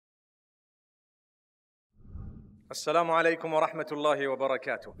Assalaamu Alaikum wa Rahmatullahi wa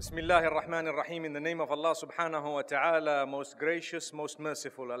Barakaathuhu. Bismillahir Rahmanir Rahim. In the name of Allah subhanahu wa ta'ala, most gracious, most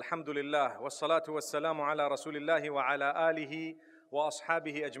merciful. Alhamdulillah. Wassalatu wassalamu ala Rasulillahi wa ala alihi wa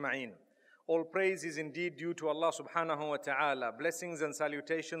ashabihi ajma'in. All praise is indeed due to Allah subhanahu wa ta'ala. Blessings and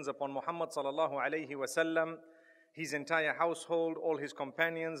salutations upon Muhammad sallallahu alayhi wa sallam, his entire household, all his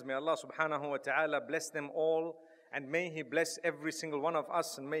companions. May Allah subhanahu wa ta'ala bless them all. And may He bless every single one of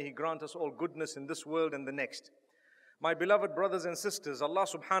us. And may He grant us all goodness in this world and the next. My beloved brothers and sisters, Allah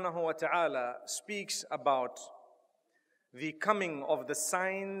subhanahu wa ta'ala speaks about the coming of the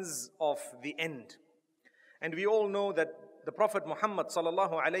signs of the end. And we all know that the Prophet Muhammad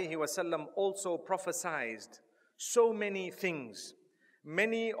sallallahu alayhi wa sallam also prophesied so many things.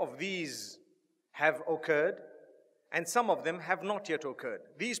 Many of these have occurred and some of them have not yet occurred.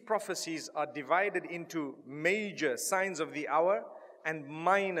 These prophecies are divided into major signs of the hour and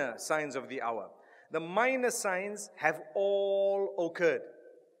minor signs of the hour. The minor signs have all occurred.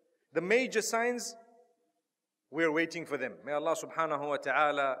 The major signs, we're waiting for them. May Allah subhanahu wa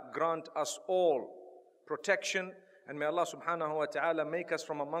ta'ala grant us all protection, and may Allah subhanahu wa ta'ala make us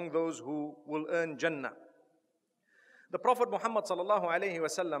from among those who will earn Jannah. The Prophet Muhammad sallallahu alayhi wa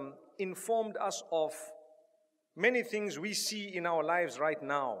sallam informed us of many things we see in our lives right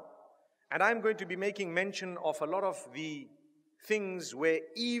now. And I'm going to be making mention of a lot of the things where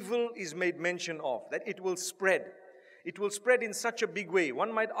evil is made mention of, that it will spread. It will spread in such a big way.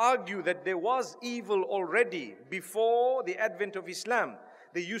 One might argue that there was evil already before the advent of Islam.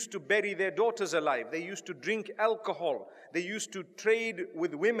 They used to bury their daughters alive. They used to drink alcohol. They used to trade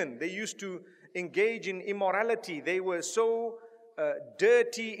with women. They used to engage in immorality. They were so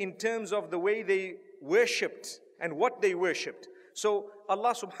dirty in terms of the way they worshipped and what they worshipped. So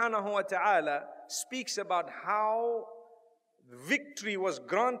Allah subhanahu wa ta'ala speaks about how victory was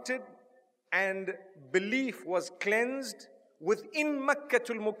granted and belief was cleansed within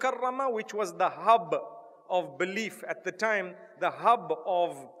Makkatul Mukarramah, which was the hub of belief at the time, the hub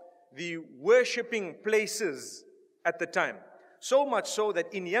of the worshipping places at the time. So much so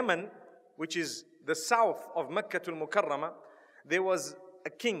that in Yemen, which is the south of Makkatul Mukarramah, there was a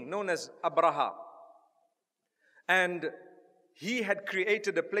king known as Abraha. And he had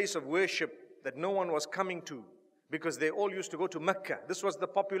created a place of worship that no one was coming to, because they all used to go to Mecca. This was the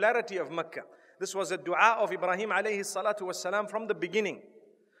popularity of Mecca. This was a dua of Ibrahim alayhi salatu wassalam from the beginning.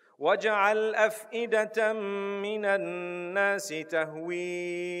 وَجَعَلْ أَفْئِدَةً مِّنَ النَّاسِ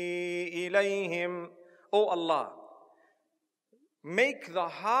تَهْوِي إِلَيْهِمْ. O Allah, make the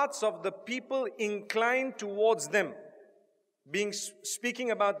hearts of the people inclined towards them.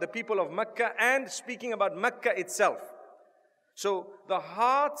 Speaking about the people of Mecca and speaking about Mecca itself. So the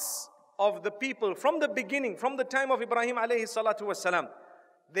hearts of the people from the beginning, from the time of Ibrahim alayhi salatu wasalam,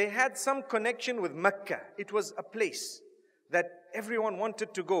 they had some connection with Mecca. It was a place that everyone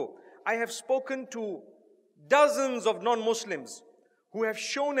wanted to go. I have spoken to dozens of non-Muslims who have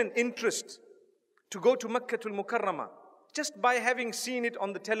shown an interest to go to Makkatul Mukarramah just by having seen it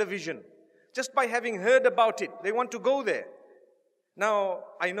on the television, just by having heard about it. They want to go there. Now,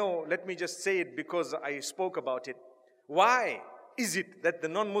 I know, let me just say it because I spoke about it. Why is it that the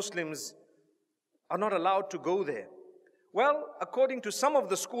non-Muslims are not allowed to go there? Well, according to some of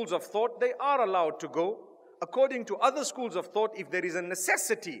the schools of thought, they are allowed to go. According to other schools of thought, if there is a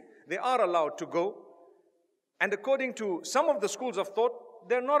necessity, they are allowed to go. And according to some of the schools of thought,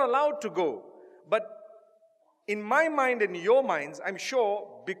 they're not allowed to go. But in my mind and your minds, I'm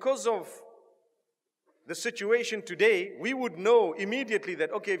sure because of the situation today, we would know immediately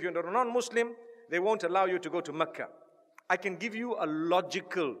that, okay, if you're a non-Muslim, they won't allow you to go to Mecca. I can give you a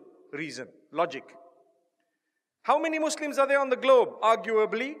logical reason, logic. How many Muslims are there on the globe?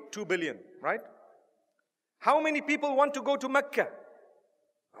 Arguably 2 billion, right? How many people want to go to Mecca?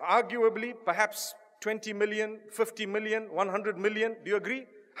 Arguably perhaps 20 million, 50 million, 100 million. Do you agree?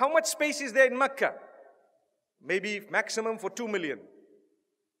 How much space is there in Mecca? Maybe maximum for 2 million.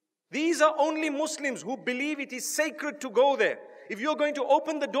 These are only Muslims who believe it is sacred to go there. If you're going to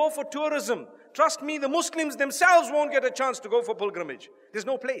open the door for tourism, trust me, the Muslims themselves won't get a chance to go for pilgrimage. There's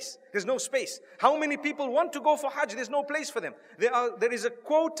no place. There's no space. How many people want to go for Hajj? There's no place for them. There is a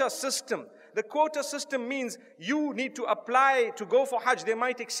quota system. The quota system means you need to apply to go for Hajj. They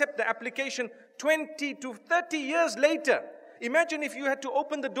might accept the application 20 to 30 years later. Imagine if you had to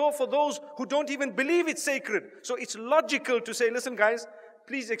open the door for those who don't even believe it's sacred. So it's logical to say, listen guys,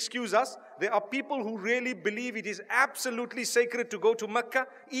 please excuse us. There are people who really believe it is absolutely sacred to go to Mecca.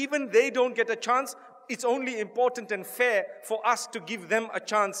 Even they don't get a chance. It's only important and fair for us to give them a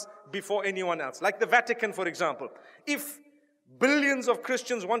chance before anyone else. Like the Vatican, for example. If billions of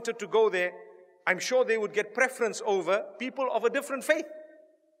Christians wanted to go there, I'm sure they would get preference over people of a different faith.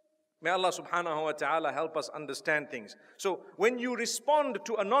 May Allah subhanahu wa ta'ala help us understand things. So when you respond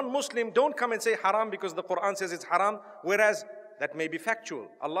to a non-Muslim, don't come and say haram because the Quran says it's haram, whereas that may be factual.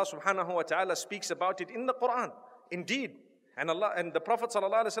 Allah subhanahu wa ta'ala speaks about it in the Quran, indeed. And the Prophet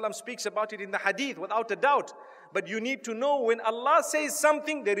sallallahu alaihi wasallam speaks about it in the hadith without a doubt. But you need to know when Allah says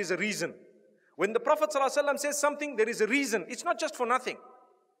something, there is a reason. When the Prophet sallallahu alaihi wasallam says something, there is a reason. It's not just for nothing.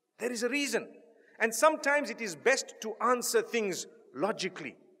 There is a reason. And sometimes it is best to answer things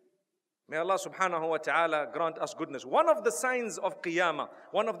logically. May Allah subhanahu wa ta'ala grant us goodness. One of the signs of qiyamah,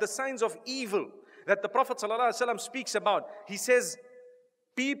 one of the signs of evil that the Prophet ﷺ speaks about, he says,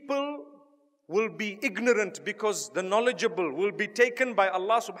 people will be ignorant because the knowledgeable will be taken by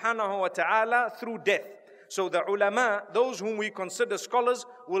Allah subhanahu wa ta'ala through death. So the ulama, those whom we consider scholars,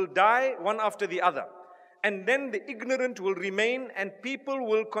 will die one after the other. And then the ignorant will remain, and people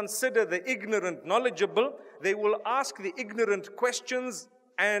will consider the ignorant knowledgeable. They will ask the ignorant questions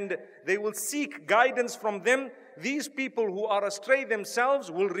and they will seek guidance from them. These people who are astray themselves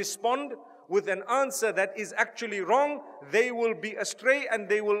will respond with an answer that is actually wrong. They will be astray and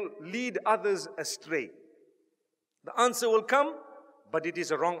they will lead others astray. The answer will come, but it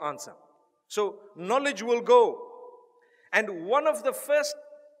is a wrong answer. So knowledge will go. And one of the first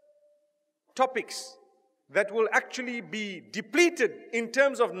topics that will actually be depleted in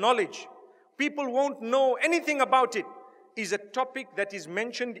terms of knowledge, people won't know anything about it, is a topic that is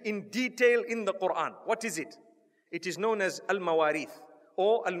mentioned in detail in the Quran. What is it? It is known as al-mawarith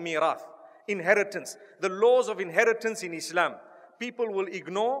or al-mirath, inheritance. The laws of inheritance in Islam. People will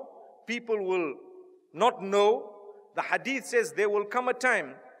ignore, people will not know. The hadith says there will come a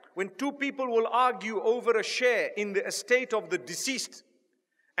time when two people will argue over a share in the estate of the deceased,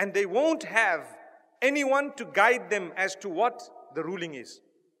 and they won't have anyone to guide them as to what the ruling is.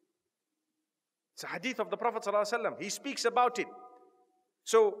 It's a hadith of the Prophet ﷺ. He speaks about it.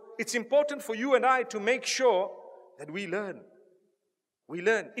 So it's important for you and I to make sure that we learn. We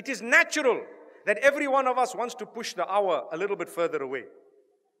learn. It is natural that every one of us wants to push the hour a little bit further away.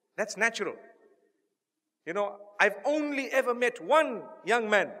 That's natural. You know, I've only ever met one young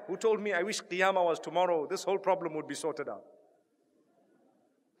man who told me, I wish Qiyamah was tomorrow, this whole problem would be sorted out.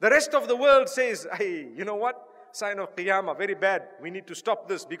 The rest of the world says, hey, you know what? Sign of Qiyamah, very bad. We need to stop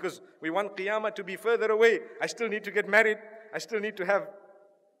this because we want Qiyamah to be further away. I still need to get married. I still need to have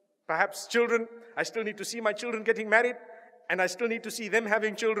perhaps children. I still need to see my children getting married. And I still need to see them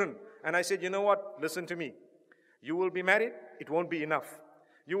having children. And I said, you know what? Listen to me. You will be married, it won't be enough.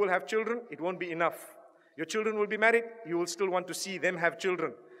 You will have children, it won't be enough. Your children will be married, you will still want to see them have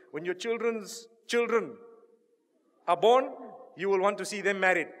children. When your children's children are born, you will want to see them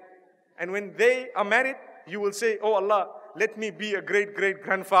married. And when they are married, you will say, oh Allah, let me be a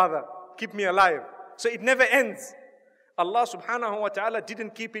great-great-grandfather. Keep me alive. So it never ends. Allah subhanahu wa ta'ala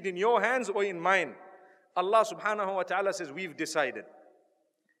didn't keep it in your hands or in mine. Allah subhanahu wa ta'ala says, we've decided.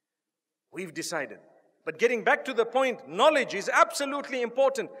 We've decided. But getting back to the point, knowledge is absolutely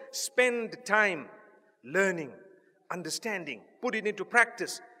important. Spend time learning, understanding, put it into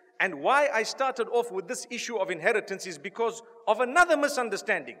practice. And why I started off with this issue of inheritance is because of another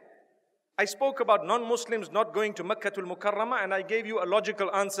misunderstanding. I spoke about non-Muslims not going to Makkatul Mukarramah, and I gave you a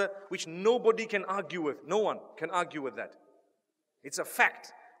logical answer which nobody can argue with. No one can argue with that. It's a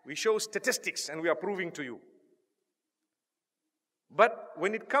fact. We show statistics and we are proving to you. But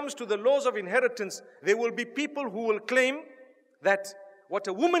when it comes to the laws of inheritance, there will be people who will claim that what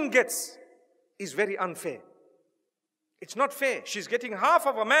a woman gets is very unfair. It's not fair. She's getting half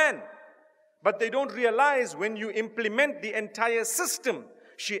of a man. But they don't realize when you implement the entire system,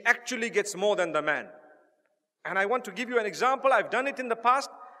 she actually gets more than the man. And I want to give you an example. I've done it in the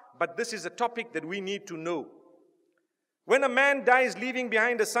past, but this is a topic that we need to know. When a man dies leaving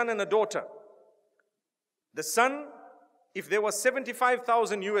behind a son and a daughter, the son, if there was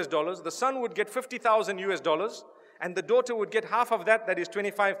 75,000 US dollars, the son would get 50,000 US dollars, and the daughter would get half of that, that is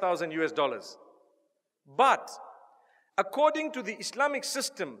 25,000 US dollars. But according to the Islamic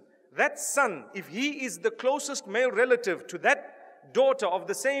system, that son, if he is the closest male relative to that daughter of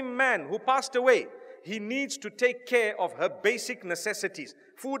the same man who passed away, he needs to take care of her basic necessities: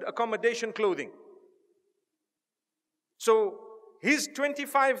 food, accommodation, clothing. So his from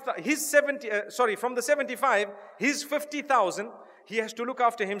the 75, his 50,000, he has to look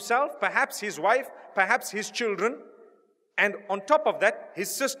after himself, perhaps his wife, perhaps his children, and on top of that,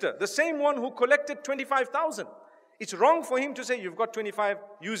 his sister, the same one who collected 25,000. It's wrong for him to say, you've got 25,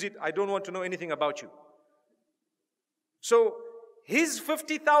 use it, I don't want to know anything about you. So his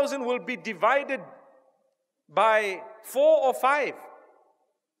 50,000 will be divided by 4 or 5.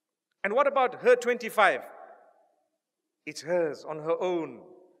 And what about her 25? It's hers on her own.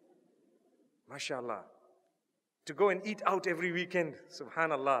 MashaAllah. To go and eat out every weekend,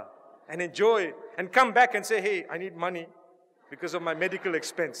 subhanallah, and enjoy and come back and say, hey, I need money because of my medical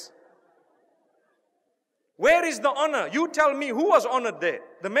expense. Where is the honor? You tell me, who was honored there?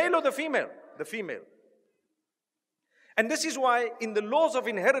 The male or the female? The female. And this is why in the laws of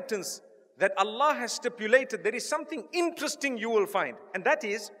inheritance that Allah has stipulated, there is something interesting you will find. And that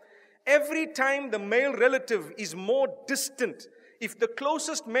is, every time the male relative is more distant, if the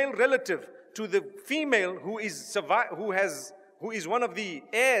closest male relative to the female who is one of the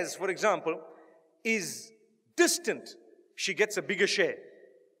heirs, for example, is distant, she gets a bigger share.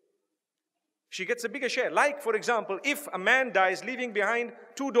 She gets a bigger share. Like, for example, if a man dies leaving behind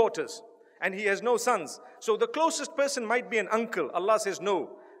 2 daughters and he has no sons, so the closest person might be an uncle. Allah says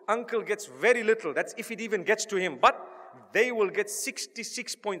no. Uncle gets very little. That's if it even gets to him. But they will get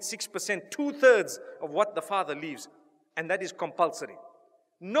 66.6%, 2/3 of what the father leaves. And that is compulsory.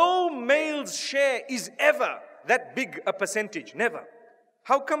 No male's share is ever that big a percentage. Never.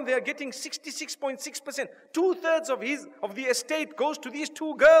 How come they are getting 66.6%? 2/3 of the estate goes to these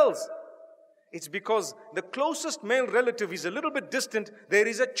 2 girls. It's because the closest male relative is a little bit distant. There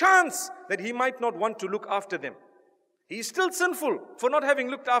is a chance that he might not want to look after them. He is still sinful for not having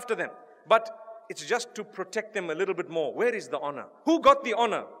looked after them. But it's just to protect them a little bit more. Where is the honor? Who got the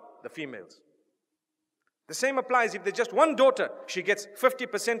honor? The females. The same applies if there's just 1 daughter. She gets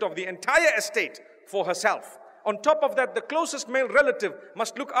 50% of the entire estate for herself. On top of that, the closest male relative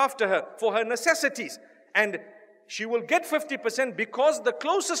must look after her for her necessities. And she will get 50% because the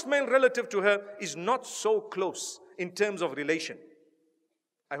closest male relative to her is not so close in terms of relation.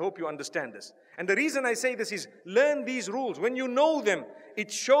 I hope you understand this. And the reason I say this is, learn these rules. When you know them,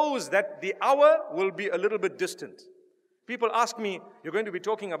 it shows that the hour will be a little bit distant. People ask me, you're going to be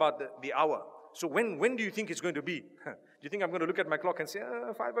talking about the hour. So when do you think it's going to be? Do you think I'm going to look at my clock and say,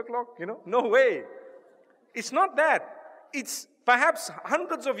 5 o'clock? You know? No way. It's not that. It's perhaps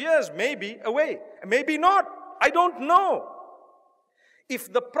hundreds of years maybe away. Maybe not. I don't know.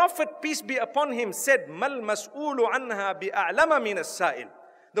 If the Prophet, peace be upon him, said, Mal mas'ulu anha bi'a'lama min as-sa'il.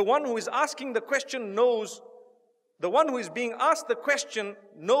 The one who is asking the question knows, the one who is being asked the question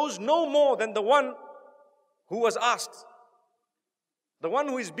knows no more than the one who was asked. The one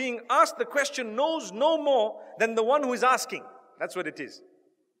who is being asked the question knows no more than the one who is asking. That's what it is.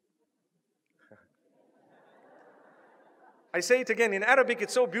 I say it again, in Arabic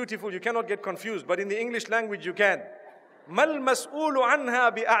it's so beautiful you cannot get confused, but in the English language you can. Mal mas'ulu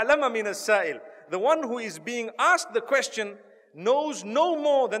anha bi'a'lama min as-sa'il. The one who is being asked the question knows no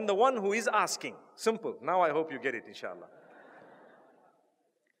more than the one who is asking. Simple. Now I hope you get it, inshallah.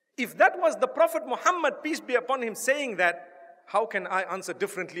 If that was the Prophet Muhammad, peace be upon him, saying that, how can I answer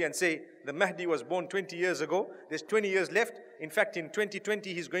differently and say, the Mahdi was born 20 years ago, there's 20 years left. In fact, in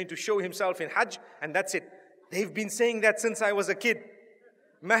 2020, he's going to show himself in Hajj, and that's it. They've been saying that since I was a kid.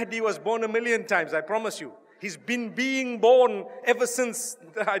 Mahdi was born 1,000,000 times, I promise you. He's been being born ever since,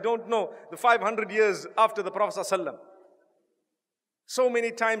 I don't know, the 500 years after the Prophet ﷺ. So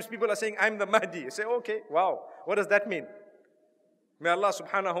many times people are saying, I'm the Mahdi. You say, okay, wow, what does that mean? May Allah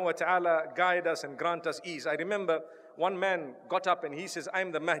subhanahu wa ta'ala guide us and grant us ease. I remember one man got up and he says,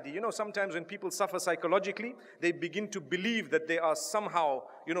 I'm the Mahdi. You know, sometimes when people suffer psychologically, they begin to believe that they are somehow,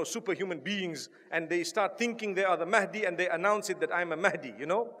 you know, superhuman beings, and they start thinking they are the Mahdi, and they announce it that I'm a Mahdi, you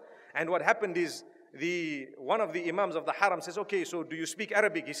know. And what happened is, one of the Imams of the Haram says, okay, so do you speak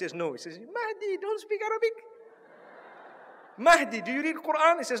Arabic? He says, no. He says, Mahdi, don't speak Arabic. Mahdi, do you read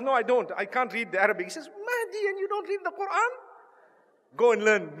Quran? He says, no, I don't. I can't read the Arabic. He says, Mahdi, and you don't read the Quran? Go and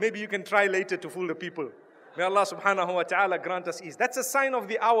learn. Maybe you can try later to fool the people. May Allah subhanahu wa ta'ala grant us ease. That's a sign of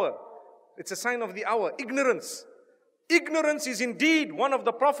the hour. It's a sign of the hour. Ignorance. Ignorance is indeed one of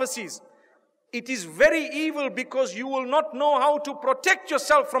the prophecies. It is very evil because you will not know how to protect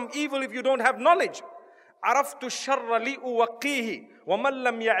yourself from evil if you don't have knowledge. عرفت الشر لأوقيه ومن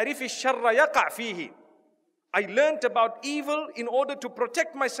لم يعرف الشر يقع فيه. I learnt about evil in order to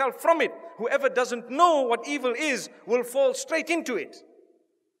protect myself from it. Whoever doesn't know what evil is will fall straight into it.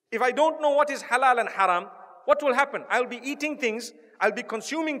 If I don't know what is halal and haram, what will happen? I'll be eating things, I'll be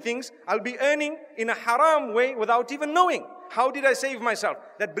consuming things, I'll be earning in a haram way without even knowing. How did I save myself?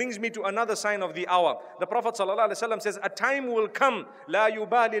 That brings me to another sign of the hour. The Prophet ﷺ says, a time will come, لا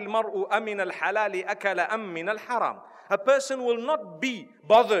يبالي المرء أمن الحلال أكل أم من الحرام. A person will not be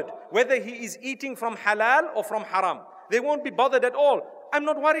bothered whether he is eating from halal or from haram. They won't be bothered at all. I'm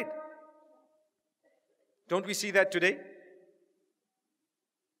not worried. Don't we see that today?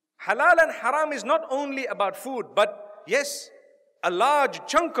 Halal and haram is not only about food, but yes, A large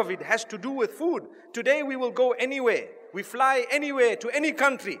chunk of it has to do with food. Today we will go anywhere. We fly anywhere to any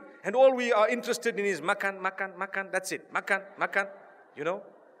country. And all we are interested in is makan, makan, makan. That's it. Makan, makan. You know.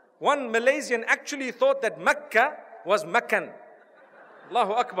 One Malaysian actually thought that Makkah was makan.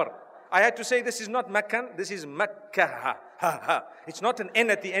 Allahu Akbar. I had to say this is not makan. This is Makkah. It's not an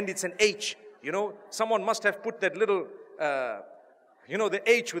N at the end. It's an H. You know. Someone must have put that little, the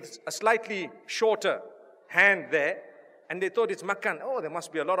H with a slightly shorter hand there. And they thought it's makan. Oh, there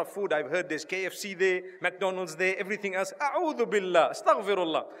must be a lot of food. I've heard there's KFC there, McDonald's there, everything else. A'udhu billah,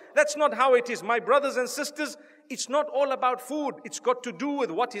 astaghfirullah. That's not how it is. My brothers and sisters, it's not all about food. It's got to do with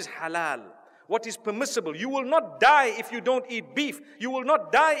what is halal, what is permissible. You will not die if you don't eat beef. You will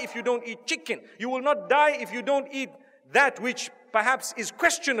not die if you don't eat chicken. You will not die if you don't eat that which perhaps is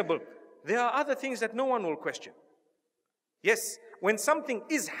questionable. There are other things that no one will question. Yes, when something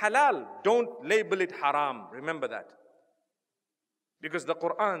is halal, don't label it haram. Remember that. Because the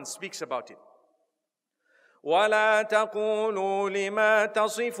Quran speaks about it. وَلَا تَقُولُوا لِمَا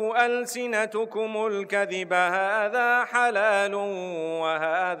تَصِفُ أَلْسِنَتُكُمُ الْكَذِبَ هَذَا حَلَالٌ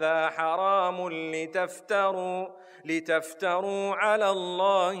وَهَذَا حَرَامٌ لِتَفْتَرُوا عَلَى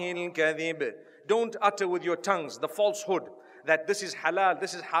اللَّهِ الْكَذِبِ. Don't utter with your tongues the falsehood that this is halal,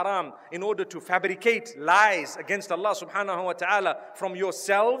 this is haram, in order to fabricate lies against Allah subhanahu wa ta'ala from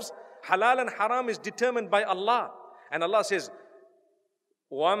yourselves. Halal and haram is determined by Allah. And Allah says,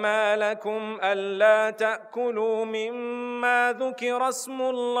 وَمَا لَكُمْ أَلَّا تَأْكُلُوا مِمَّا ذُكِرَ اسْمُ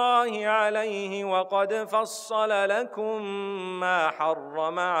اللَّهِ عَلَيْهِ وَقَدْ فَصَّلَ لَكُمْ مَا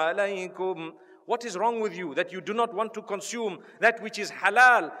حَرَّمَ عَلَيْكُمْ. What is wrong with you that you do not want to consume that which is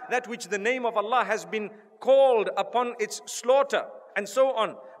halal, that which the name of Allah has been called upon its slaughter, and so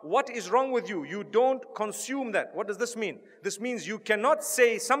on? What is wrong with you? You don't consume that. What does this mean? This means you cannot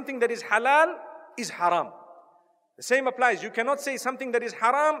say something that is halal is haram. The same applies. You cannot say something that is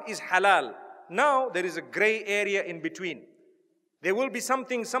haram is halal. Now, there is a gray area in between. There will be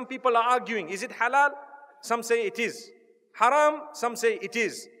something, some people are arguing. Is it halal? Some say it is. Haram? Some say it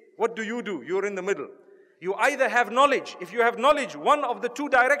is. What do? You're in the middle. You either have knowledge. If you have knowledge, one of the two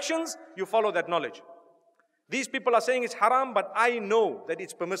directions, you follow that knowledge. These people are saying it's haram, but I know that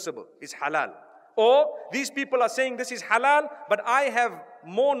it's permissible. It's halal. Or these people are saying this is halal, but I have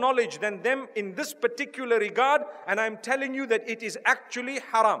more knowledge than them in this particular regard, and I'm telling you that it is actually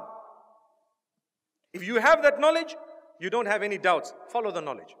haram. If you have that knowledge, you don't have any doubts. Follow the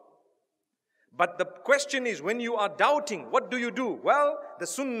knowledge. But the question is, when you are doubting, what do? Well, the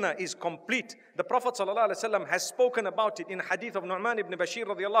sunnah is complete. The Prophet ﷺ has spoken about it in hadith of Nu'man ibn Bashir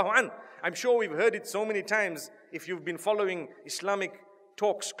radiallahu anh. I'm sure we've heard it so many times if you've been following Islamic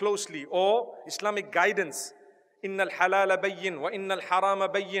talks closely or Islamic guidance. إِنَّ الْحَلَالَ بَيِّنْ وَإِنَّ الْحَرَامَ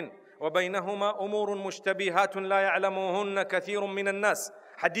بَيِّنْ وَبَيْنَهُمَا أُمُورٌ مُشْتَبِهَاتٌ لَا يَعْلَمُهُنَّ كَثِيرٌ مِنَ النَّاسِ.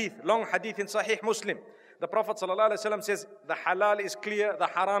 Hadith, long hadith in Sahih Muslim. The Prophet ﷺ says, the halal is clear, the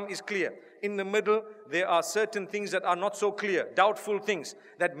haram is clear. In the middle, there are certain things that are not so clear, doubtful things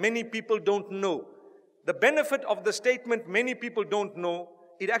that many people don't know. The benefit of the statement, many people don't know,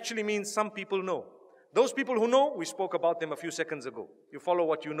 it actually means some people know. Those people who know, we spoke about them a few seconds ago. You follow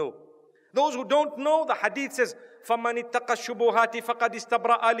what you know. Those who don't know, the hadith says, فَمَنِ اتَّقَى الشُّبُهَاتِ فَقَدْ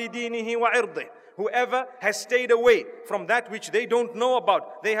اسْتَبْرَأَ لِدِينِهِ وَعِرْضِهِ. Whoever has stayed away from that which they don't know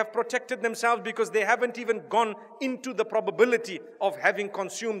about, they have protected themselves because they haven't even gone into the probability of having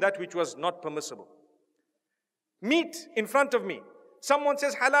consumed that which was not permissible. Meat in front of me. Someone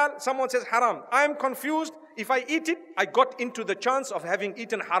says halal, someone says haram. I am confused. If I eat it, I got into the chance of having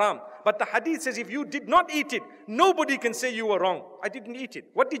eaten haram. But the hadith says if you did not eat it, nobody can say you were wrong. I didn't eat it.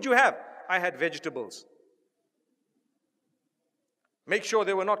 What did you have? I had vegetables. Make sure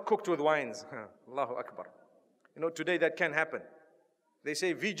they were not cooked with wines. Allahu Akbar. You know, today that can happen. They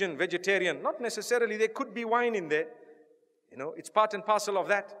say vegan, vegetarian. Not necessarily. There could be wine in there. You know, it's part and parcel of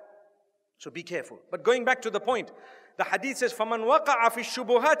that. So be careful. But going back to the point, the hadith says, فَمَنْ وَقَعَ فِي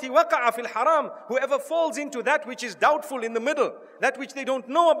الشُّبُهَاتِ وَقَعَ فِي الْحَرَامِ. Whoever falls into that which is doubtful in the middle, that which they don't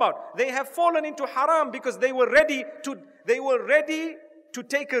know about, they have fallen into haram because they were ready to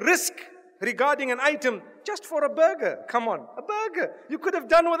take a risk regarding an item just for a burger. Come on, a burger. You could have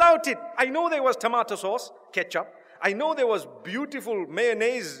done without it. I know there was tomato sauce, ketchup. I know there was beautiful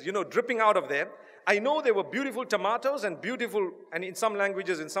mayonnaise, dripping out of there. I know there were beautiful tomatoes and in some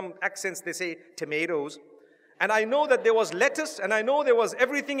languages, in some accents, they say tomatoes. And I know that there was lettuce, and I know there was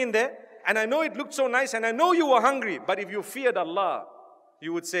everything in there. And I know it looked so nice, and I know you were hungry. But if you feared Allah,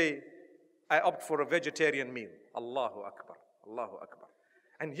 you would say, I opt for a vegetarian meal. Allahu Akbar. Allahu Akbar.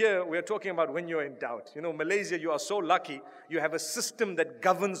 And here we are talking about when you're in doubt. Malaysia, you are so lucky. You have a system that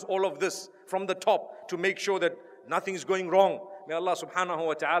governs all of this from the top to make sure that nothing's going wrong. May Allah subhanahu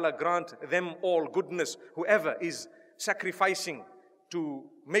wa ta'ala grant them all goodness, whoever is sacrificing to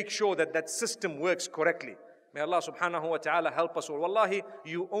make sure that that system works correctly. May Allah subhanahu wa ta'ala help us all. Wallahi,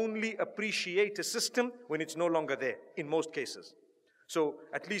 you only appreciate a system when it's no longer there, in most cases. So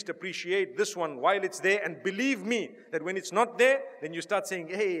at least appreciate this one while it's there, and believe me that when it's not there, then you start saying,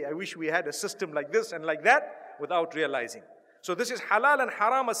 hey, I wish we had a system like this and like that, without realizing. So this is halal and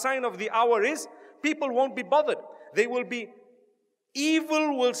haram. A sign of the hour is people won't be bothered. They will be,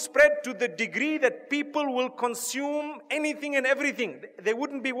 evil will spread to the degree that people will consume anything and everything. They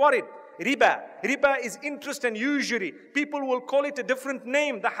wouldn't be worried. Riba. Riba is interest and usury. People will call it a different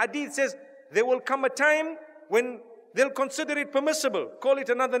name. The hadith says there will come a time when they'll consider it permissible. Call it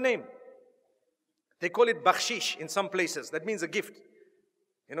another name. They call it bakhshish in some places. That means a gift.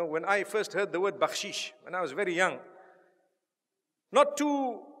 You know, when I first heard the word bakhshish, when I was very young, not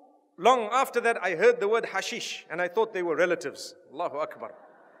too long after that, I heard the word hashish, and I thought they were relatives. Allahu Akbar.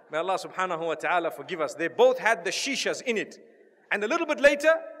 May Allah subhanahu wa ta'ala forgive us. They both had the shishas in it. And a little bit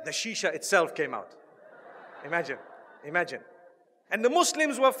later, the shisha itself came out. Imagine, imagine. And the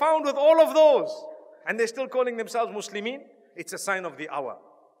Muslims were found with all of those. And they're still calling themselves Muslimin. It's a sign of the hour.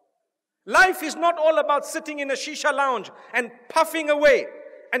 Life is not all about sitting in a shisha lounge and puffing away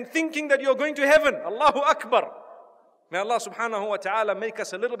and thinking that you're going to heaven. Allahu Akbar. May Allah subhanahu wa ta'ala make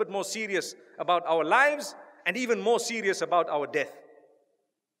us a little bit more serious about our lives and even more serious about our death.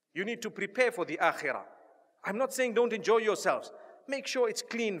 You need to prepare for the akhirah. I'm not saying don't enjoy yourselves. Make sure it's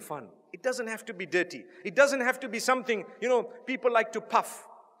clean fun. It doesn't have to be dirty. It doesn't have to be something, you know, people like to puff.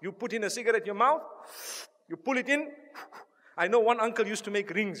 You put in a cigarette in your mouth, you pull it in. I know one uncle used to make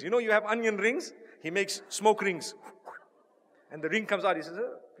rings. You know, you have onion rings. He makes smoke rings. And the ring comes out. He says,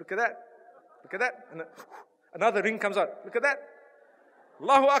 oh, look at that. Look at that. And another ring comes out. Look at that.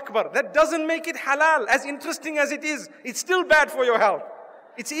 Allahu Akbar. That doesn't make it halal. As interesting as it is, it's still bad for your health.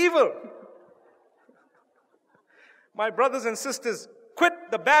 It's evil. My brothers and sisters, quit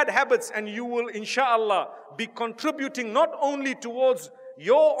the bad habits and you will, inshallah, be contributing not only towards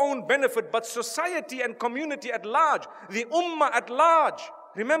your own benefit, but society and community at large, the ummah at large.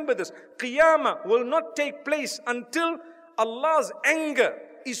 Remember this, Qiyamah will not take place until Allah's anger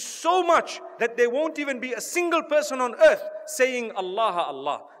is so much that there won't even be a single person on earth saying Allah,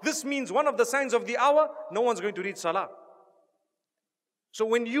 Allah. This means one of the signs of the hour, no one's going to read salah. So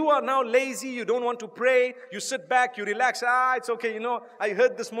when you are now lazy, you don't want to pray, you sit back, you relax, it's okay, you know, I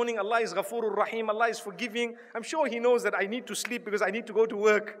heard this morning Allah is Ghafurur Rahim, Allah is forgiving. I'm sure He knows that I need to sleep because I need to go to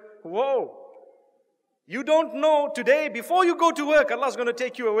work. Whoa. You don't know today, before you go to work, Allah's going to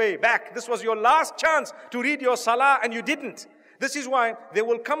take you away, back. This was your last chance to read your salah and you didn't. This is why there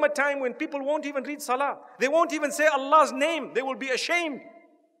will come a time when people won't even read salah. They won't even say Allah's name. They will be ashamed.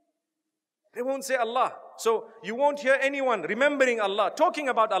 They won't say Allah. So you won't hear anyone remembering Allah, talking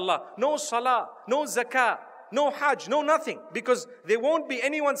about Allah. No salah, no zakah, no hajj, no nothing. Because there won't be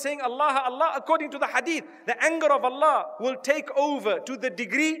anyone saying Allah, Allah. According to the hadith, the anger of Allah will take over to the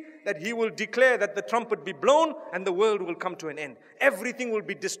degree that He will declare that the trumpet be blown and the world will come to an end. Everything will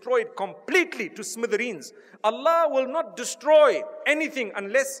be destroyed completely to smithereens. Allah will not destroy anything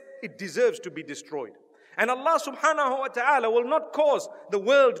unless it deserves to be destroyed. And Allah subhanahu wa ta'ala will not cause the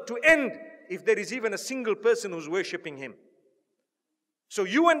world to end if there is even a single person who's worshipping Him. So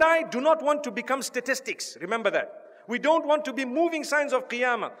you and I do not want to become statistics. Remember that. We don't want to be moving signs of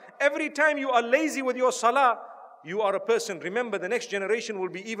Qiyamah. Every time you are lazy with your salah, you are a person. Remember, the next generation will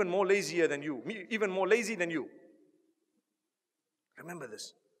be even more lazier than you, even more lazy than you. Remember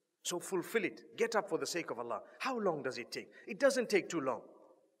this. So fulfill it. Get up for the sake of Allah. How long does it take? It doesn't take too long.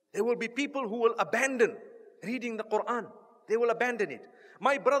 There will be people who will abandon reading the Quran. They will abandon it.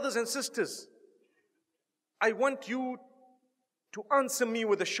 My brothers and sisters, I want you to answer me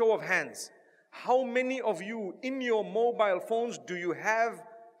with a show of hands. How many of you in your mobile phones do you have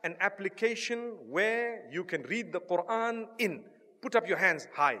an application where you can read the Quran in? Put up your hands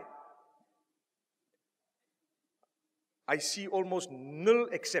high. I see almost nil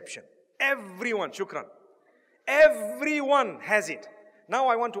exception. Everyone, shukran. Everyone has it. Now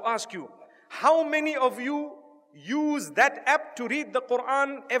I want to ask you, how many of you use that app to read the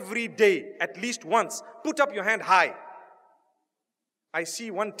Quran every day, at least once? Put up your hand high. I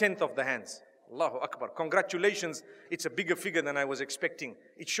see 1/10 of the hands. Allahu Akbar. Congratulations. It's a bigger figure than I was expecting.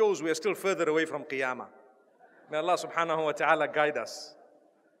 It shows we are still further away from Qiyamah. May Allah subhanahu wa ta'ala guide us.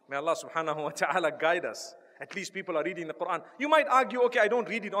 May Allah subhanahu wa ta'ala guide us. At least people are reading the Quran. You might argue, okay, I don't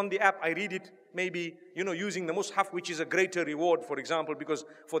read it on the app. I read it maybe, you know, using the mushaf, which is a greater reward, for example, because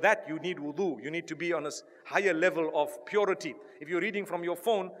for that you need wudu. You need to be on a higher level of purity. If you're reading from your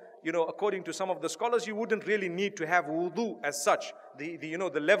phone, according to some of the scholars, you wouldn't really need to have wudu as such.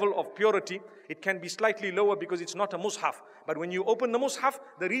 The level of purity, it can be slightly lower because it's not a mushaf. But when you open the mushaf,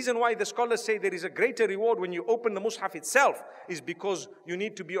 the reason why the scholars say there is a greater reward when you open the mushaf itself is because you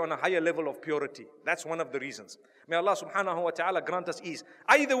need to be on a higher level of purity. That's one of the reasons. May Allah subhanahu wa ta'ala grant us ease.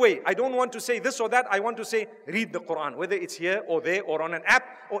 Either way, I don't want to say this or that. I want to say, read the Quran, whether it's here or there or on an app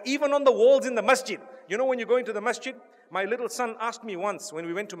or even on the walls in the masjid. When you go into the masjid, my little son asked me once when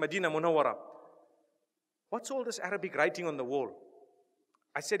we went to Medina Munawwara, what's all this Arabic writing on the wall?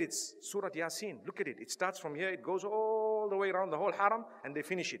 I said, it's Surah Yasin. Look at it. It starts from here. It goes all the way around the whole haram and they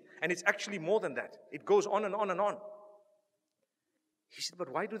finish it. And it's actually more than that. It goes on and on and on. He said,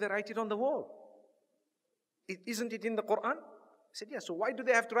 but why do they write it on the wall? Isn't it in the Quran? I said, yeah, so why do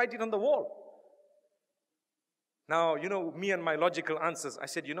they have to write it on the wall? Now, me and my logical answers. I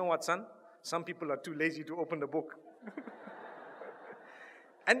said, you know what, son? Some people are too lazy to open the book.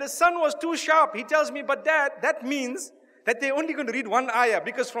 And the son was too sharp. He tells me, but Dad, that means that they're only going to read one ayah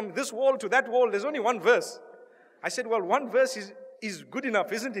because from this wall to that wall, there's only one verse. I said, well, one verse is good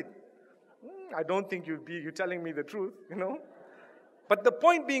enough, isn't it? I don't think you're telling me the truth, But the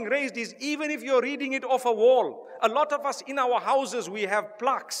point being raised is, even if you're reading it off a wall, a lot of us in our houses, we have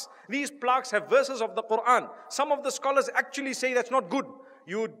plaques. These plaques have verses of the Quran. Some of the scholars actually say that's not good.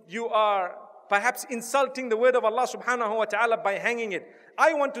 You are perhaps insulting the word of Allah subhanahu wa ta'ala by hanging it.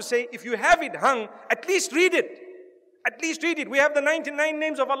 I want to say, if you have it hung, at least read it. At least read it. We have the 99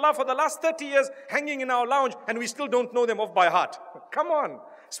 names of Allah for the last 30 years hanging in our lounge and we still don't know them off by heart. Come on.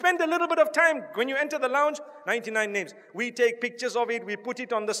 Spend a little bit of time when you enter the lounge, 99 names. We take pictures of it. We put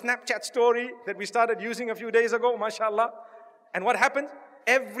it on the Snapchat story that we started using a few days ago, mashallah. And what happens?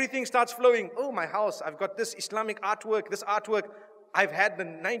 Everything starts flowing. Oh, my house, I've got this Islamic artwork, this artwork. I've had the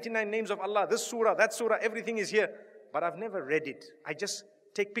 99 names of Allah, this surah, that surah, everything is here. But I've never read it. I just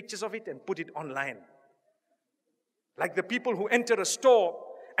take pictures of it and put it online. Like the people who enter a store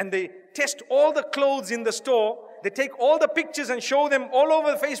and they test all the clothes in the store. They take all the pictures and show them all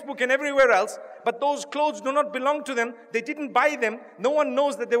over Facebook and everywhere else. But those clothes do not belong to them. They didn't buy them. No one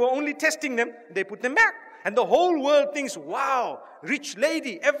knows that they were only testing them. They put them back. And the whole world thinks, wow, rich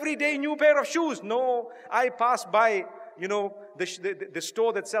lady, every day new pair of shoes. No, I pass by, the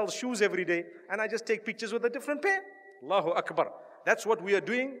store that sells shoes every day. And I just take pictures with a different pair. Allahu Akbar. That's what we are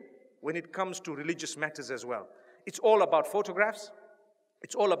doing when it comes to religious matters as well. It's all about photographs.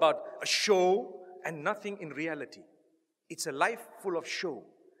 It's all about a show and nothing in reality. It's a life full of show.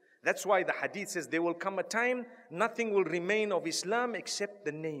 That's why the hadith says there will come a time nothing will remain of Islam except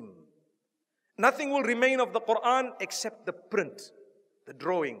the name. Nothing will remain of the Quran except the print, the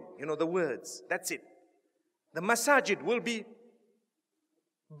drawing, the words. That's it. The masajid will be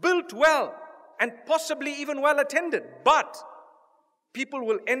built well and possibly even well attended, but people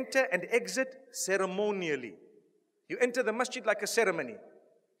will enter and exit ceremonially. You enter the masjid like a ceremony.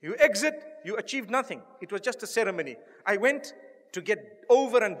 You exit, you achieved nothing. It was just a ceremony. I went to get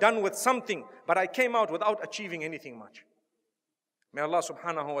over and done with something, but I came out without achieving anything much. May Allah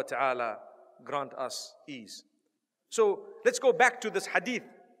subhanahu wa ta'ala grant us ease. So let's go back to this hadith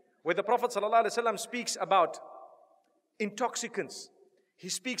where the Prophet sallallahu alaihi wasallam speaks about intoxicants. He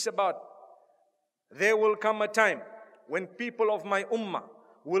speaks about there will come a time when people of my ummah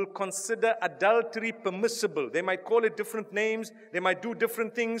will consider adultery permissible. They might call it different names, they might do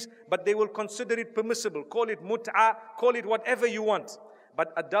different things, but they will consider it permissible. Call it mut'a, call it whatever you want.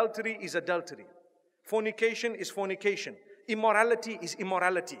 But adultery is adultery. Fornication is fornication. Immorality is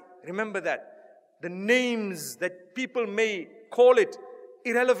immorality. Remember that. The names that people may call it,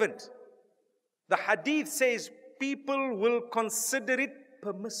 irrelevant. The hadith says people will consider it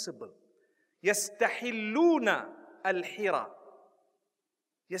permissible. Yastahilluna al-hira.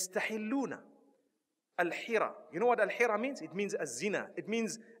 Yastahilluna al-hira. You know what al-hira means? It means az-zina. It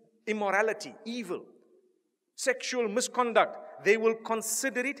means immorality, evil, sexual misconduct. They will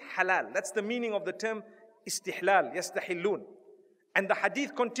consider it halal. That's the meaning of the term istihlal, yastahillun. And the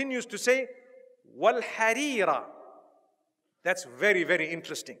hadith continues to say, wal-harira. That's very, very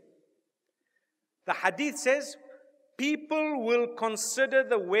interesting. The hadith says, people will consider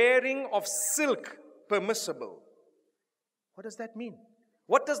the wearing of silk permissible. What does that mean?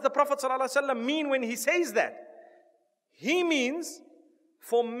 What does the Prophet ﷺ mean when he says that? He means,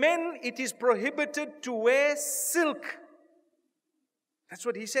 for men it is prohibited to wear silk. That's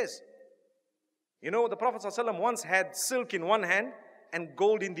what he says. You know, the Prophet ﷺ once had silk in one hand and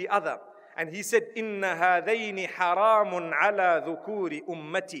gold in the other. And he said, Inna hadayni haramun ala dhukuri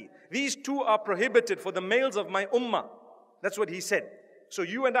ummati. These two are prohibited for the males of my ummah. That's what he said. So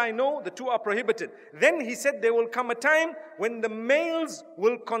you and I know the two are prohibited. Then he said there will come a time when the males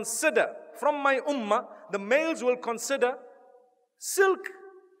will consider, from my ummah, the males will consider silk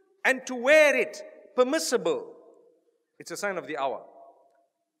and to wear it permissible. It's a sign of the hour.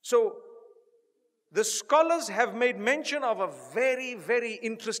 So the scholars have made mention of a very, very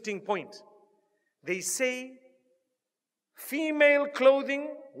interesting point. They say female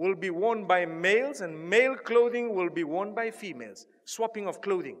clothing will be worn by males and male clothing will be worn by females. Swapping of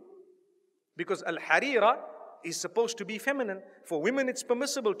clothing. Because al-harira is supposed to be feminine. For women it's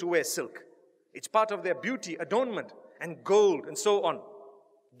permissible to wear silk. It's part of their beauty, adornment, and gold and so on.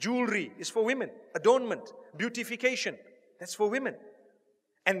 Jewelry is for women. Adornment, beautification, that's for women.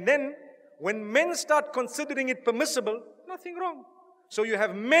 And then when men start considering it permissible, nothing wrong. So you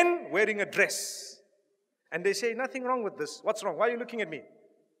have men wearing a dress. And they say, nothing wrong with this. What's wrong? Why are you looking at me?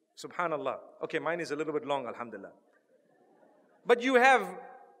 Subhanallah. Okay, mine is a little bit long, alhamdulillah. But you have,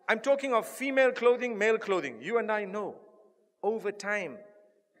 I'm talking of female clothing, male clothing. You and I know, over time,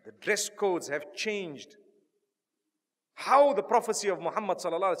 the dress codes have changed. How the prophecy of Muhammad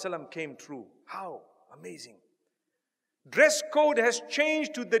sallallahu alaihi wasallam came true. How? Amazing. Dress code has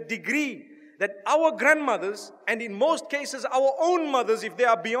changed to the degree that our grandmothers, and in most cases our own mothers, if they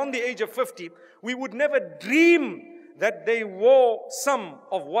are beyond the age of 50, we would never dream that they wore some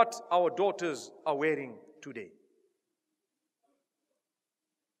of what our daughters are wearing today.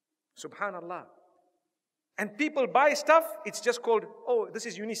 Subhanallah. And people buy stuff, it's just called, oh, this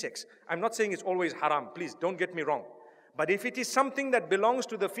is unisex. I'm not saying it's always haram, please don't get me wrong. But if it is something that belongs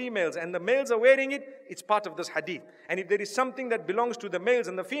to the females and the males are wearing it, it's part of this hadith. And if there is something that belongs to the males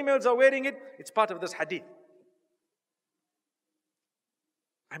and the females are wearing it, it's part of this hadith.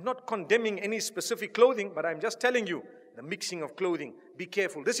 I'm not condemning any specific clothing, but I'm just telling you, the mixing of clothing, be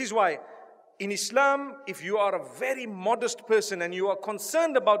careful. This is why in Islam, if you are a very modest person and you are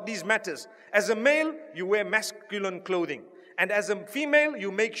concerned about these matters, as a male, you wear masculine clothing. And as a female,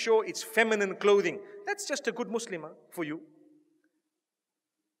 you make sure it's feminine clothing. That's just a good Muslimah for you.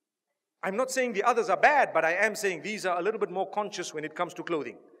 I'm not saying the others are bad, but I am saying these are a little bit more conscious when it comes to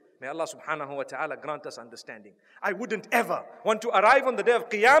clothing. May Allah subhanahu wa ta'ala grant us understanding. I wouldn't ever want to arrive on the day of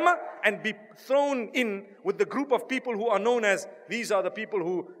Qiyamah and be thrown in with the group of people who are known as, these are the people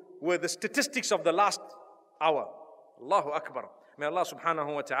who were the statistics of the last hour. Allahu Akbar. May Allah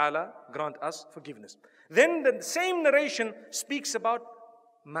subhanahu wa ta'ala grant us forgiveness. Then the same narration speaks about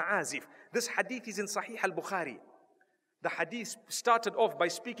ma'azif. This hadith is in Sahih al-Bukhari. The hadith started off by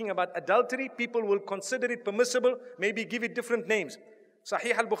speaking about adultery. People will consider it permissible, maybe give it different names.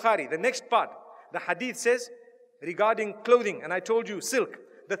 Sahih al-Bukhari. The next part, the hadith says regarding clothing, and I told you silk.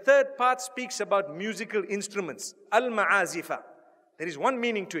 The third part speaks about musical instruments. Al-ma'azifa. There is one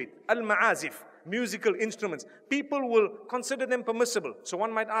meaning to it. Al-ma'azif. Musical instruments. People will consider them permissible. So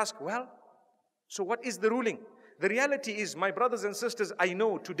one might ask, well, so what is the ruling? The reality is, my brothers and sisters, I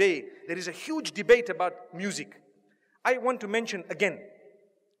know today there is a huge debate about music. I want to mention again,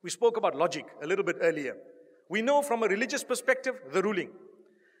 we spoke about logic a little bit earlier. We know from a religious perspective, the ruling.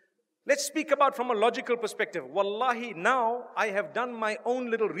 Let's speak about from a logical perspective. Wallahi, now I have done my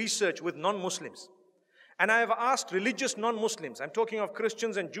own little research with non-Muslims. And I have asked religious non-Muslims, I'm talking of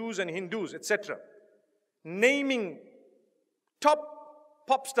Christians and Jews and Hindus, etc., naming top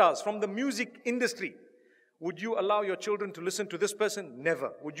pop stars from the music industry. Would you allow your children to listen to this person?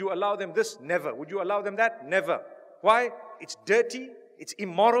 Never. Would you allow them this? Never. Would you allow them that? Never. Why? It's dirty, it's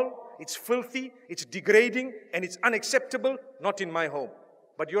immoral, it's filthy, it's degrading, and it's unacceptable. Not in my home.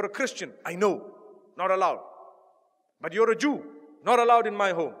 But you're a Christian, I know, not allowed. But you're a Jew, not allowed in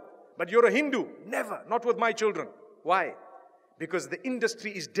my home. But you're a Hindu, never, not with my children. Why? Because the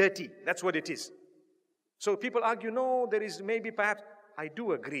industry is dirty, that's what it is. So people argue, no, there is maybe perhaps, I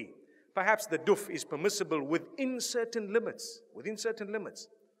do agree. Perhaps the duf is permissible within certain limits,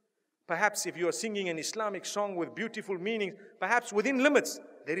 Perhaps if you are singing an Islamic song with beautiful meaning, perhaps within limits,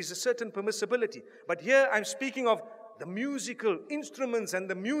 there is a certain permissibility. But here I'm speaking of the musical instruments and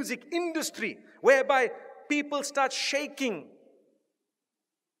the music industry, whereby people start shaking.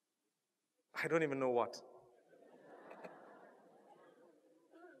 I don't even know what.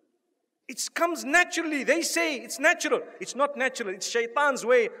 It comes naturally. They say it's natural. It's not natural. It's shaitan's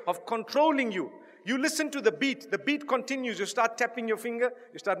way of controlling you. You listen to the beat continues. You start tapping your finger,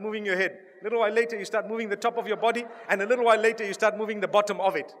 you start moving your head. A little while later, you start moving the top of your body, and a little while later, you start moving the bottom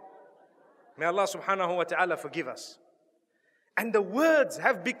of it. May Allah subhanahu wa ta'ala forgive us. And the words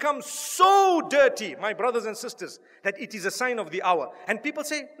have become so dirty, my brothers and sisters, that it is a sign of the hour. And people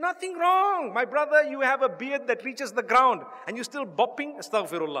say, nothing wrong. My brother, you have a beard that reaches the ground, and you're still bopping.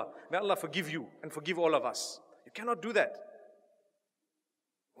 Astaghfirullah. May Allah forgive you and forgive all of us. You cannot do that.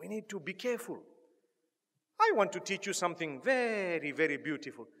 We need to be careful. I want to teach you something very, very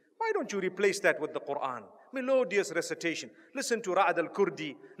beautiful. Why don't you replace that with the Quran? Melodious recitation. Listen to Ra'ad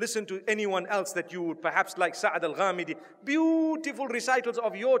al-Kurdi. Listen to anyone else that you would perhaps like, Sa'ad al-Ghamidi. Beautiful recitals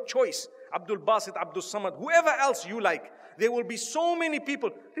of your choice. Abdul Basit, Abdul Samad, whoever else you like. There will be so many people.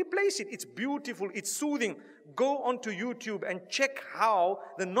 Replace it. It's beautiful. It's soothing. Go onto YouTube and check how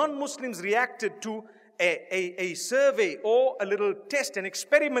the non-Muslims reacted to a survey or a little test, an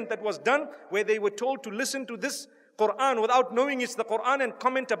experiment that was done where they were told to listen to this Quran without knowing it's the Quran and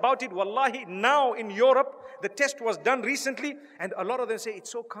comment about it. Wallahi, now in Europe, the test was done recently and a lot of them say,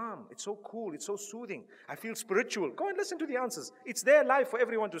 it's so calm, it's so cool, it's so soothing. I feel spiritual. Go and listen to the answers. It's there live for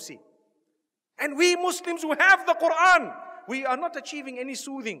everyone to see. And we Muslims who have the Quran, we are not achieving any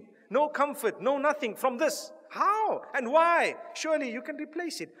soothing, no comfort, no nothing from this. How and why? Surely you can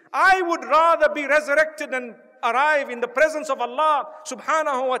replace it. I would rather be resurrected and arrive in the presence of Allah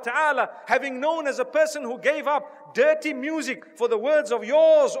subhanahu wa ta'ala, having known as a person who gave up dirty music for the words of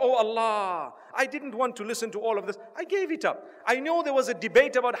yours, O Allah. I didn't want to listen to all of this. I gave it up. I know there was a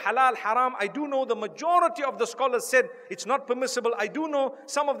debate about halal, haram. I do know the majority of the scholars said it's not permissible. I do know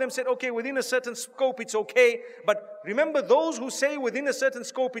some of them said, okay, within a certain scope it's okay. But remember, those who say within a certain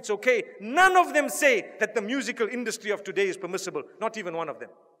scope it's okay, none of them say that the musical industry of today is permissible. Not even one of them.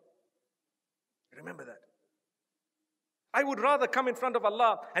 Remember that. I would rather come in front of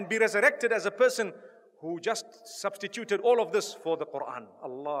Allah and be resurrected as a person who just substituted all of this for the Quran.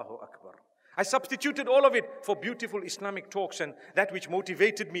 Allahu Akbar. I substituted all of it for beautiful Islamic talks and that which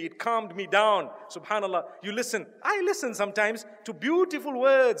motivated me. It calmed me down. Subhanallah. You listen. I listen sometimes to beautiful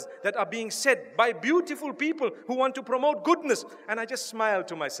words that are being said by beautiful people who want to promote goodness. And I just smile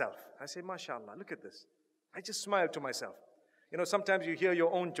to myself. I say, MashaAllah, look at this. I just smile to myself. You know, sometimes you hear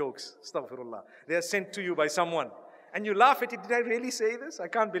your own jokes. Astaghfirullah. They are sent to you by someone. And you laugh at it. Did I really say this? I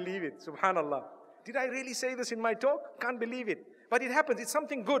can't believe it. Subhanallah. Did I really say this in my talk? Can't believe it. But it happens. It's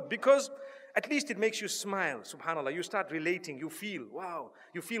something good because at least it makes you smile. Subhanallah. You start relating. You feel, wow.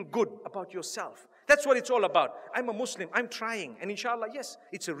 You feel good about yourself. That's what it's all about. I'm a Muslim. I'm trying. And inshallah, yes,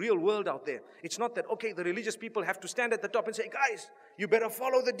 it's a real world out there. It's not that, okay, the religious people have to stand at the top and say, guys, you better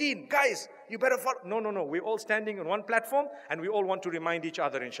follow the deen. Guys, you better follow. No, no, no. We're all standing on one platform and we all want to remind each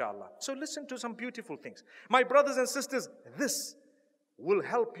other, inshallah. So listen to some beautiful things. My brothers and sisters, this will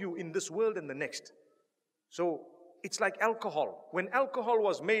help you in this world and the next. So it's like alcohol. When alcohol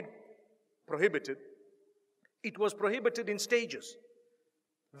was made prohibited, it was prohibited in stages.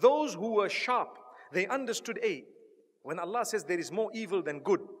 Those who were sharp, they understood, hey, when Allah says there is more evil than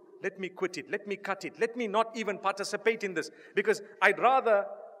good, let me quit it, let me cut it, let me not even participate in this. Because I'd rather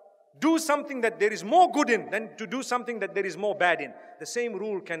do something that there is more good in than to do something that there is more bad in. The same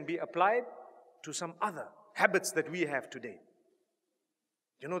rule can be applied to some other habits that we have today.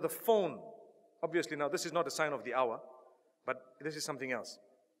 You know, the phone, obviously now this is not a sign of the hour, but this is something else.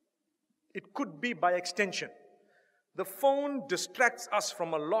 It could be by extension. The phone distracts us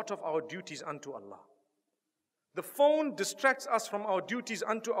from a lot of our duties unto Allah. The phone distracts us from our duties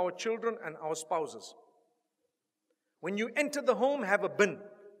unto our children and our spouses. When you enter the home, have a bin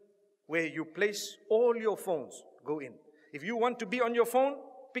where you place all your phones. Go in. If you want to be on your phone,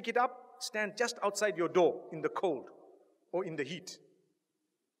 pick it up, stand just outside your door in the cold or in the heat.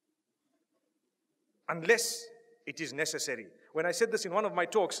 Unless it is necessary. When I said this in one of my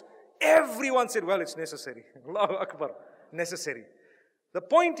talks, everyone said, well, it's necessary. Allahu Akbar. Necessary. The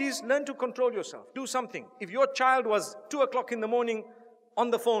point is, learn to control yourself. Do something. If your child was 2 o'clock in the morning on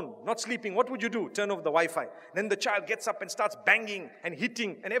the phone, not sleeping, what would you do? Turn off the Wi-Fi. Then the child gets up and starts banging and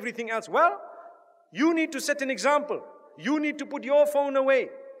hitting and everything else. Well, you need to set an example. You need to put your phone away.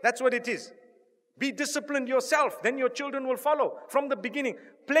 That's what it is. Be disciplined yourself. Then your children will follow from the beginning.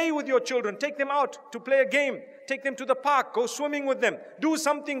 Play with your children. Take them out to play a game. Take them to the park. Go swimming with them. Do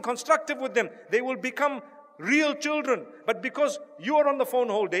something constructive with them. They will become real children. But because you are on the phone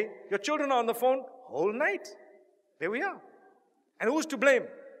whole day, your children are on the phone whole night. There we are. And who's to blame?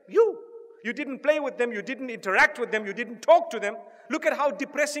 You. You didn't play with them. You didn't interact with them. You didn't talk to them. Look at how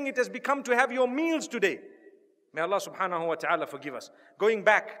depressing it has become to have your meals today. May Allah subhanahu wa ta'ala forgive us. Going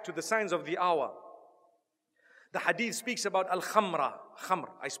back to the signs of the hour. The hadith speaks about al-khamra. Khamr.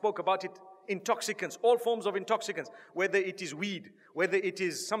 I spoke about it. Intoxicants, all forms of intoxicants, whether it is weed, whether it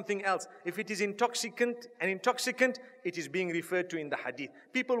is something else. If it is intoxicant, it is being referred to in the hadith.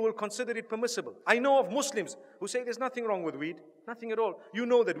 People will consider it permissible. I know of Muslims who say there's nothing wrong with weed, nothing at all. You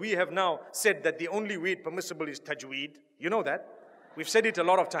know that we have now said that the only weed permissible is tajweed. You know that. We've said it a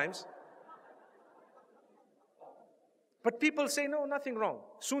lot of times. But people say, no, nothing wrong.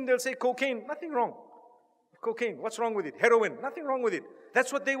 Soon they'll say cocaine, nothing wrong. Cocaine, what's wrong with it? Heroin, nothing wrong with it.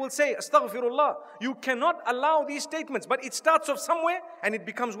 That's what they will say, astaghfirullah. You cannot allow these statements, but it starts off somewhere and it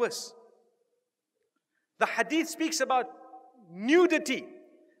becomes worse. The hadith speaks about nudity.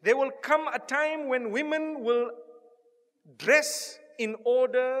 There will come a time when women will dress in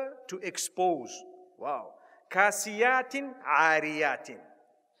order to expose. Wow. Kasiyatin, ariyatin.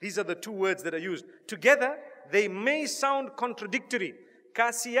 These are the two words that are used. Together, they may sound contradictory.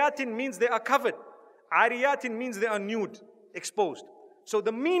 Kasiyatin means they are covered. Ariyatin means they are nude, exposed. So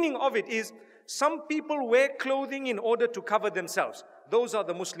the meaning of it is, some people wear clothing in order to cover themselves. Those are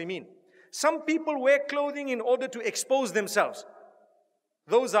the Muslimin. Some people wear clothing in order to expose themselves.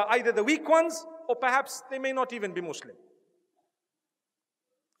 Those are either the weak ones, or perhaps they may not even be Muslim.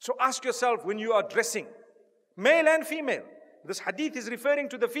 So ask yourself when you are dressing, male and female. This hadith is referring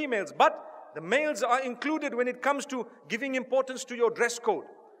to the females, but the males are included when it comes to giving importance to your dress code.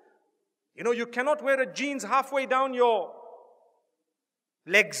 You know, you cannot wear a jeans halfway down your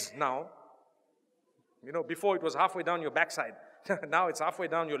legs now. You know, before it was halfway down your backside. Now it's halfway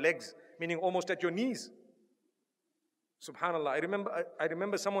down your legs, meaning almost at your knees. Subhanallah, I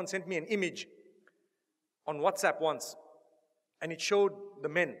remember someone sent me an image on WhatsApp once, and it showed the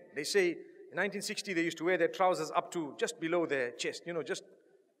men. They say in 1960 they used to wear their trousers up to just below their chest, you know, just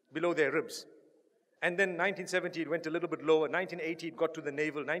below their ribs. And then 1970 it went a little bit lower, 1980 it got to the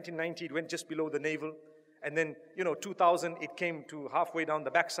navel, 1990 it went just below the navel, and then, you know, 2000 it came to halfway down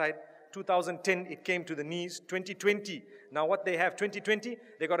the backside, 2010 it came to the knees, 2020, now what they have, 2020,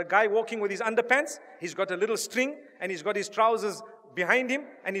 they got a guy walking with his underpants, he's got a little string, and he's got his trousers behind him,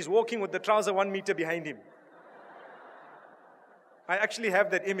 and he's walking with the trouser 1 meter behind him. I actually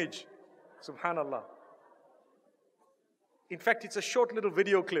have that image, subhanallah. In fact, it's a short little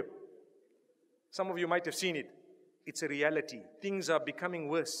video clip. Some of you might have seen it. It's a reality. Things are becoming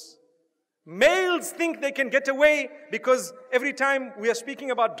worse. Males think they can get away because every time we are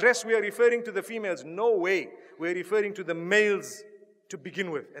speaking about dress, we are referring to the females. No way. We're referring to the males to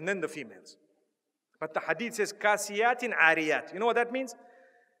begin with, and then the females. But the hadith says, Kasiyatin ariyat. You know what that means?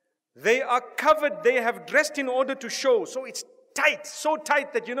 They are covered, they have dressed in order to show. So it's tight, so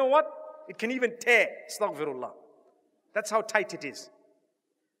tight that you know what? It can even tear. Astaghfirullah. That's how tight it is.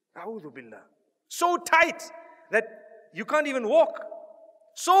 A'udhu billah. So tight that you can't even walk.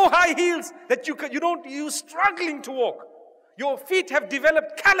 So high heels that you're struggling to walk. Your feet have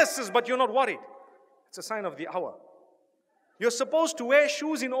developed calluses, but you're not worried. It's a sign of the hour. You're supposed to wear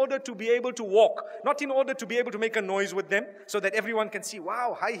shoes in order to be able to walk, not in order to be able to make a noise with them, so that everyone can see,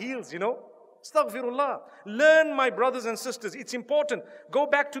 wow, high heels, you know. Astaghfirullah. Learn, my brothers and sisters. It's important. Go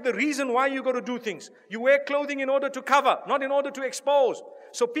back to the reason why you got to do things. You wear clothing in order to cover, not in order to expose.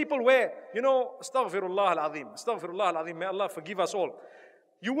 So people wear, you know, Astaghfirullah al-Azim. Astaghfirullah al-Azim. May Allah forgive us all.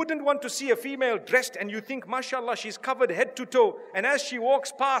 You wouldn't want to see a female dressed and you think, mashallah, she's covered head to toe. And as she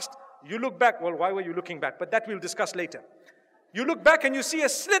walks past, you look back. Well, why were you looking back? But that we'll discuss later. You look back and you see a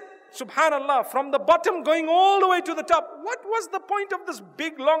slit, subhanallah, from the bottom going all the way to the top. What was the point of this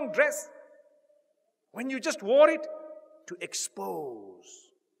big long dress? When you just wore it to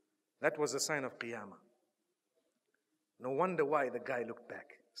expose. That was a sign of Qiyamah. No wonder why the guy looked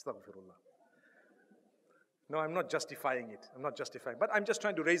back. Astaghfirullah. No, I'm not justifying it. I'm not justifying. But I'm just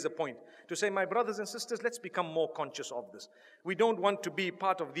trying to raise a point. To say, my brothers and sisters, let's become more conscious of this. We don't want to be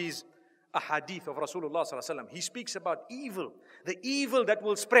part of these ahadith of Rasulullah sallallahu alaihi wasallam. He speaks about evil. The evil that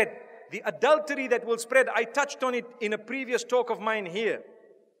will spread. The adultery that will spread. I touched on it in a previous talk of mine here.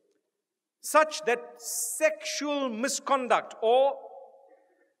 Such that sexual misconduct or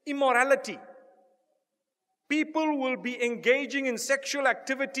immorality, people will be engaging in sexual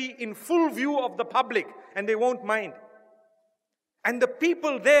activity in full view of the public and they won't mind. And the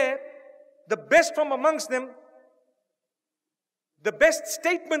people there, the best from amongst them, the best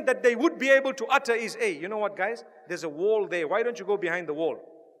statement that they would be able to utter is, hey, you know what guys, there's a wall there, why don't you go behind the wall?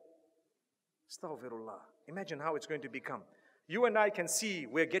 Astaghfirullah. Imagine how it's going to become. You and I can see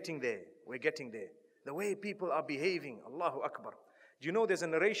we're getting there. We're getting there. The way people are behaving. Allahu Akbar. Do you know there's a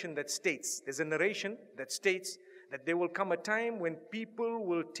narration that states, that there will come a time when people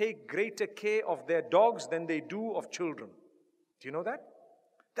will take greater care of their dogs than they do of children. Do you know that?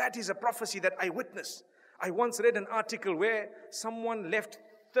 That is a prophecy that I witnessed. I once read an article where someone left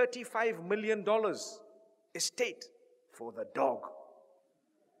 $35 million estate for the dog.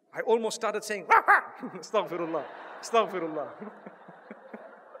 I almost started saying, Astaghfirullah. Astaghfirullah.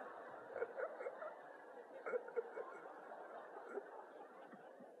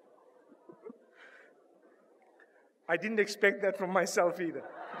 I didn't expect that from myself either.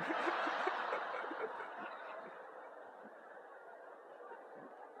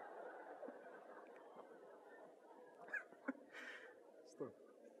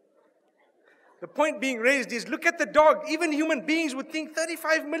 The point being raised is, look at the dog. Even human beings would think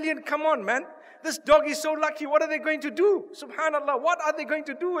 35 million, come on man. This dog is so lucky, what are they going to do? Subhanallah, what are they going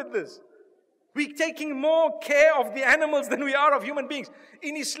to do with this? We're taking more care of the animals than we are of human beings.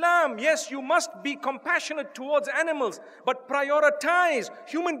 In Islam, yes, you must be compassionate towards animals, but prioritize.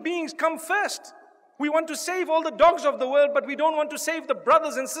 Human beings come first. We want to save all the dogs of the world, but we don't want to save the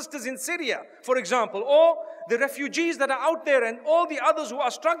brothers and sisters in Syria, for example, or the refugees that are out there and all the others who are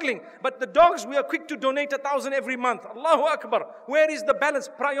struggling. But the dogs, we are quick to donate 1,000 every month. Allahu Akbar. Where is the balance?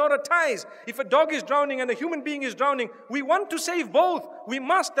 Prioritize. If a dog is drowning and a human being is drowning, we want to save both. We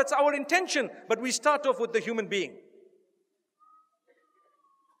must. That's our intention. But we start off with the human being.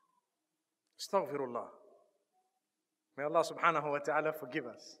 Astaghfirullah. May Allah subhanahu wa ta'ala forgive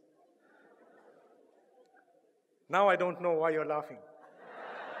us. Now I don't know why you're laughing.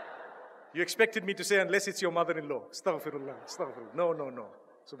 You expected me to say, unless it's your mother-in-law. Astaghfirullah, astaghfirullah. No, no, no.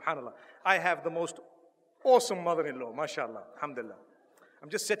 Subhanallah. I have the most awesome mother-in-law, mashallah, alhamdulillah. I'm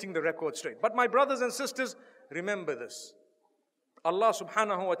just setting the record straight. But my brothers and sisters, remember this. Allah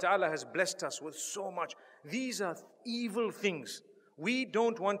subhanahu wa ta'ala has blessed us with so much. These are evil things. We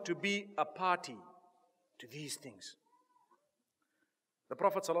don't want to be a party to these things. The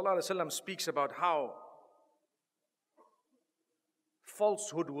Prophet sallallahu alaihi wasallam speaks about how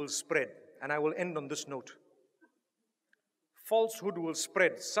falsehood will spread. And I will end on this note. Falsehood will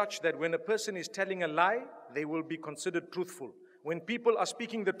spread such that when a person is telling a lie, they will be considered truthful. When people are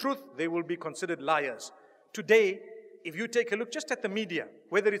speaking the truth, they will be considered liars. Today, if you take a look just at the media,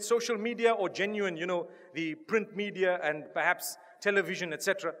 whether it's social media or genuine, the print media and perhaps television,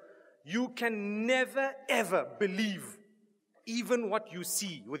 etc., you can never ever believe even what you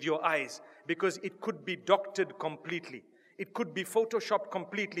see with your eyes, because it could be doctored completely. It could be photoshopped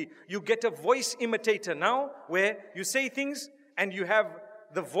completely. You get a voice imitator now where you say things and you have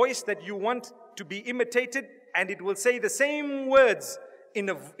the voice that you want to be imitated and it will say the same words in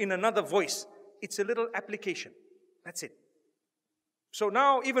another voice. It's a little application. That's it. So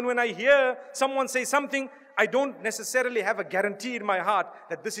now even when I hear someone say something, I don't necessarily have a guarantee in my heart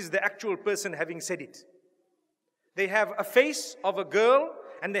that this is the actual person having said it. They have a face of a girl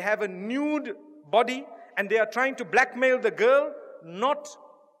and they have a nude body, and they are trying to blackmail the girl, not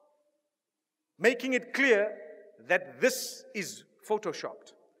making it clear that this is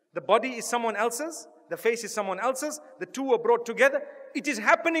photoshopped. The body is someone else's, the face is someone else's, the two are brought together. It is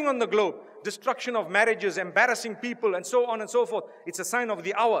happening on the globe. Destruction of marriages, embarrassing people, and so on and so forth. It's a sign of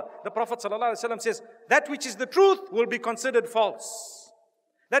the hour. The Prophet ﷺ says, that which is the truth will be considered false.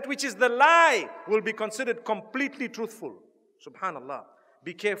 That which is the lie will be considered completely truthful. Subhanallah.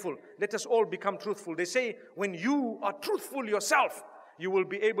 Be careful. Let us all become truthful. They say, when you are truthful yourself, you will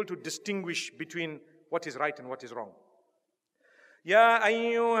be able to distinguish between what is right and what is wrong. Ya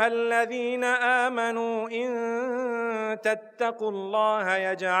ayyuhalladhina amanu in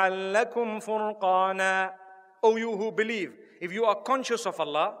tattaqullaha yaj'al lakum furqana. O you who believe, if you are conscious of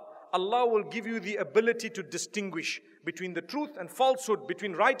Allah, Allah will give you the ability to distinguish between the truth and falsehood,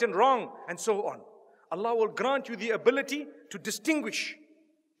 between right and wrong, and so on. Allah will grant you the ability to distinguish,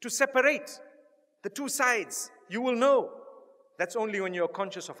 to separate the two sides. You will know. That's only when you're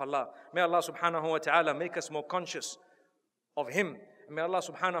conscious of Allah. May Allah subhanahu wa ta'ala make us more conscious of Him. May Allah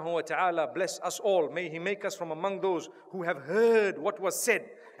subhanahu wa ta'ala bless us all. May He make us from among those who have heard what was said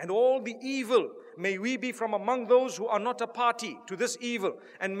and all the evil. May we be from among those who are not a party to this evil.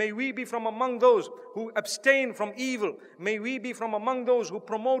 And may we be from among those who abstain from evil. May we be from among those who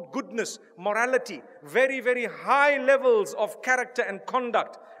promote goodness, morality, very, very high levels of character and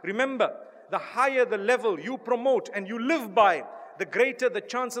conduct. Remember, the higher the level you promote and you live by, the greater the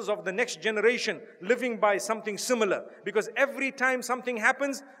chances of the next generation living by something similar. Because every time something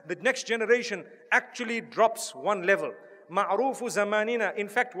happens, the next generation actually drops one level. Ma'rufu zamanina. In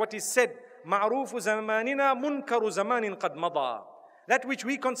fact, what is said, Ma'rufu zamanina munkaru zamanin qad mada. That which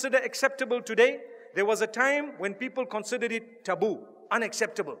we consider acceptable today, there was a time when people considered it taboo,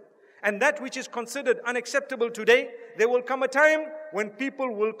 unacceptable. And that which is considered unacceptable today, there will come a time when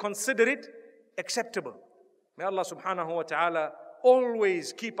people will consider it acceptable. May Allah subhanahu wa ta'ala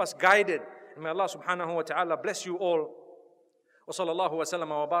always keep us guided. May Allah subhanahu wa ta'ala bless you all. وصلى الله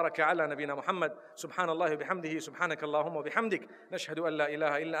وسلم وبارك على نبينا محمد سبحان الله وبحمده سبحانك اللهم وبحمدك نشهد أن لا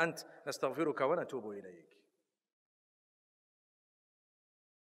إله إلا أنت نستغفرك ونتوب إليك.